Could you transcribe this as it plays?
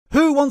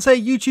Who wants a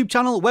YouTube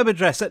channel web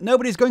address that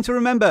nobody's going to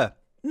remember?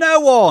 No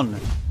one!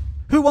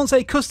 Who wants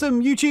a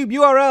custom YouTube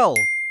URL?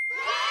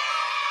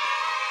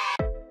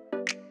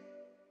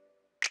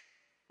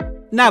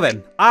 Now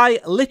then,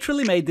 I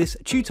literally made this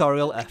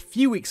tutorial a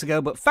few weeks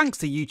ago, but thanks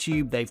to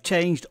YouTube, they've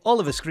changed all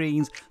of the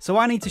screens, so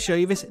I need to show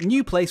you this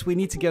new place we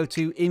need to go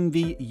to in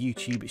the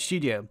YouTube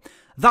studio.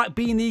 That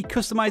being the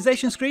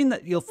customization screen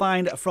that you'll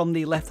find from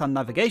the left-hand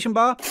navigation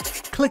bar.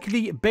 Click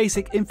the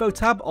basic info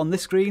tab on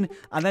this screen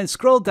and then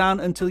scroll down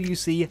until you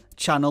see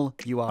channel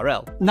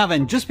URL. Now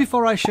then, just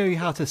before I show you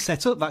how to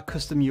set up that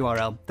custom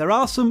URL, there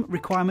are some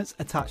requirements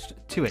attached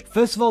to it.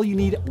 First of all, you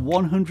need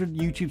 100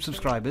 YouTube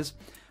subscribers.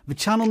 The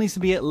channel needs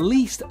to be at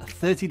least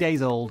 30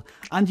 days old,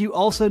 and you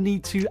also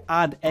need to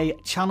add a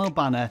channel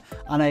banner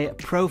and a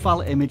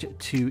profile image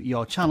to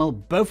your channel,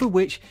 both of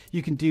which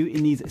you can do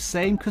in these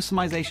same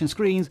customization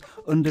screens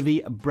under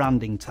the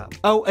branding tab.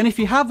 Oh, and if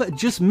you have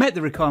just met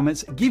the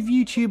requirements, give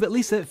YouTube at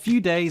least a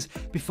few days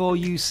before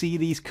you see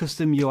these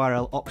custom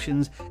URL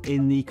options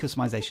in the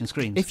customization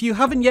screens. If you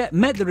haven't yet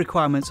met the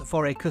requirements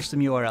for a custom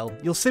URL,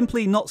 you'll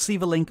simply not see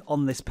the link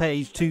on this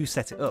page to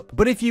set it up.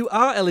 But if you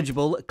are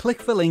eligible,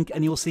 click the link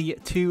and you'll see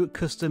two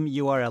custom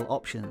URL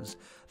options.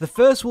 The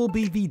first will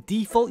be the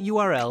default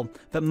URL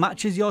that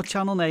matches your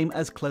channel name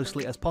as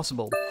closely as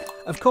possible.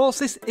 Of course,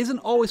 this isn't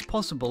always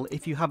possible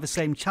if you have the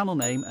same channel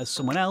name as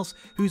someone else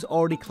who's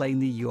already claimed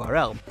the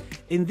URL.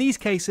 In these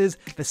cases,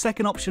 the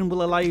second option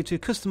will allow you to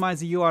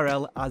customize the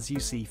URL as you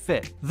see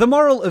fit. The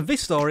moral of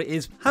this story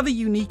is have a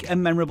unique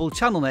and memorable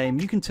channel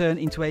name you can turn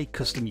into a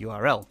custom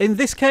URL. In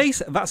this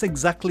case, that's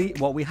exactly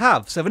what we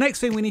have. So the next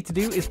thing we need to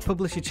do is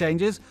publish your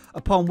changes,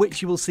 upon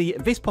which you will see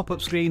this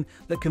pop-up screen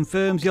that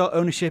confirms your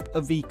ownership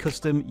of the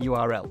custom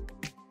URL.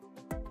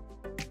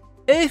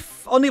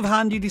 If, on the other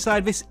hand, you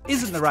decide this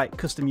isn't the right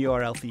custom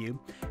URL for you,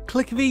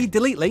 click the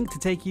delete link to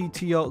take you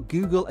to your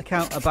Google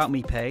account About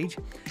Me page,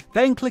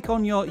 then click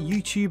on your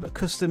YouTube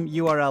custom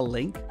URL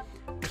link,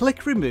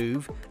 click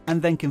remove,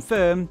 and then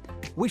confirm,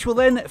 which will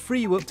then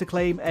free you up to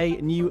claim a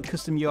new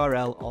custom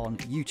URL on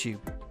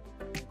YouTube.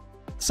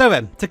 So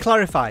then, to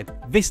clarify,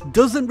 this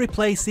doesn't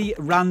replace the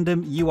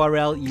random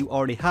URL you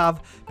already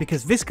have,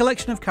 because this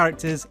collection of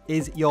characters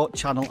is your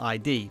channel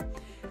ID.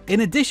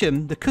 In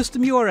addition, the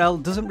custom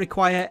URL doesn't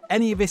require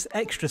any of this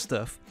extra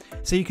stuff,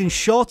 so you can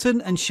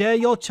shorten and share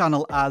your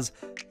channel as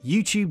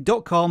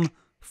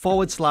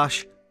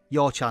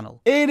youtube.com/yourchannel.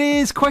 It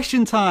is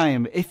question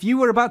time! If you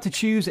were about to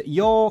choose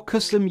your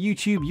custom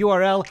YouTube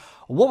URL,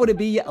 what would it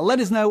be? Let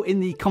us know in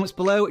the comments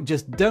below.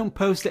 Just don't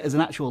post it as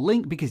an actual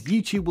link because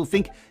YouTube will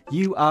think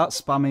you are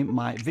spamming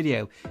my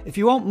video. If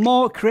you want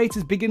more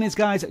creators, beginners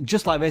guys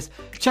just like this,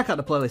 check out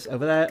the playlist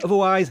over there.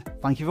 Otherwise,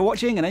 thank you for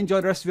watching and enjoy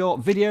the rest of your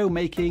video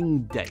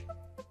making day.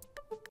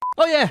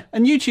 Oh yeah,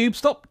 and YouTube,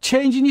 stop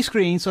changing your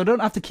screen so I don't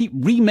have to keep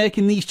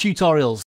remaking these tutorials.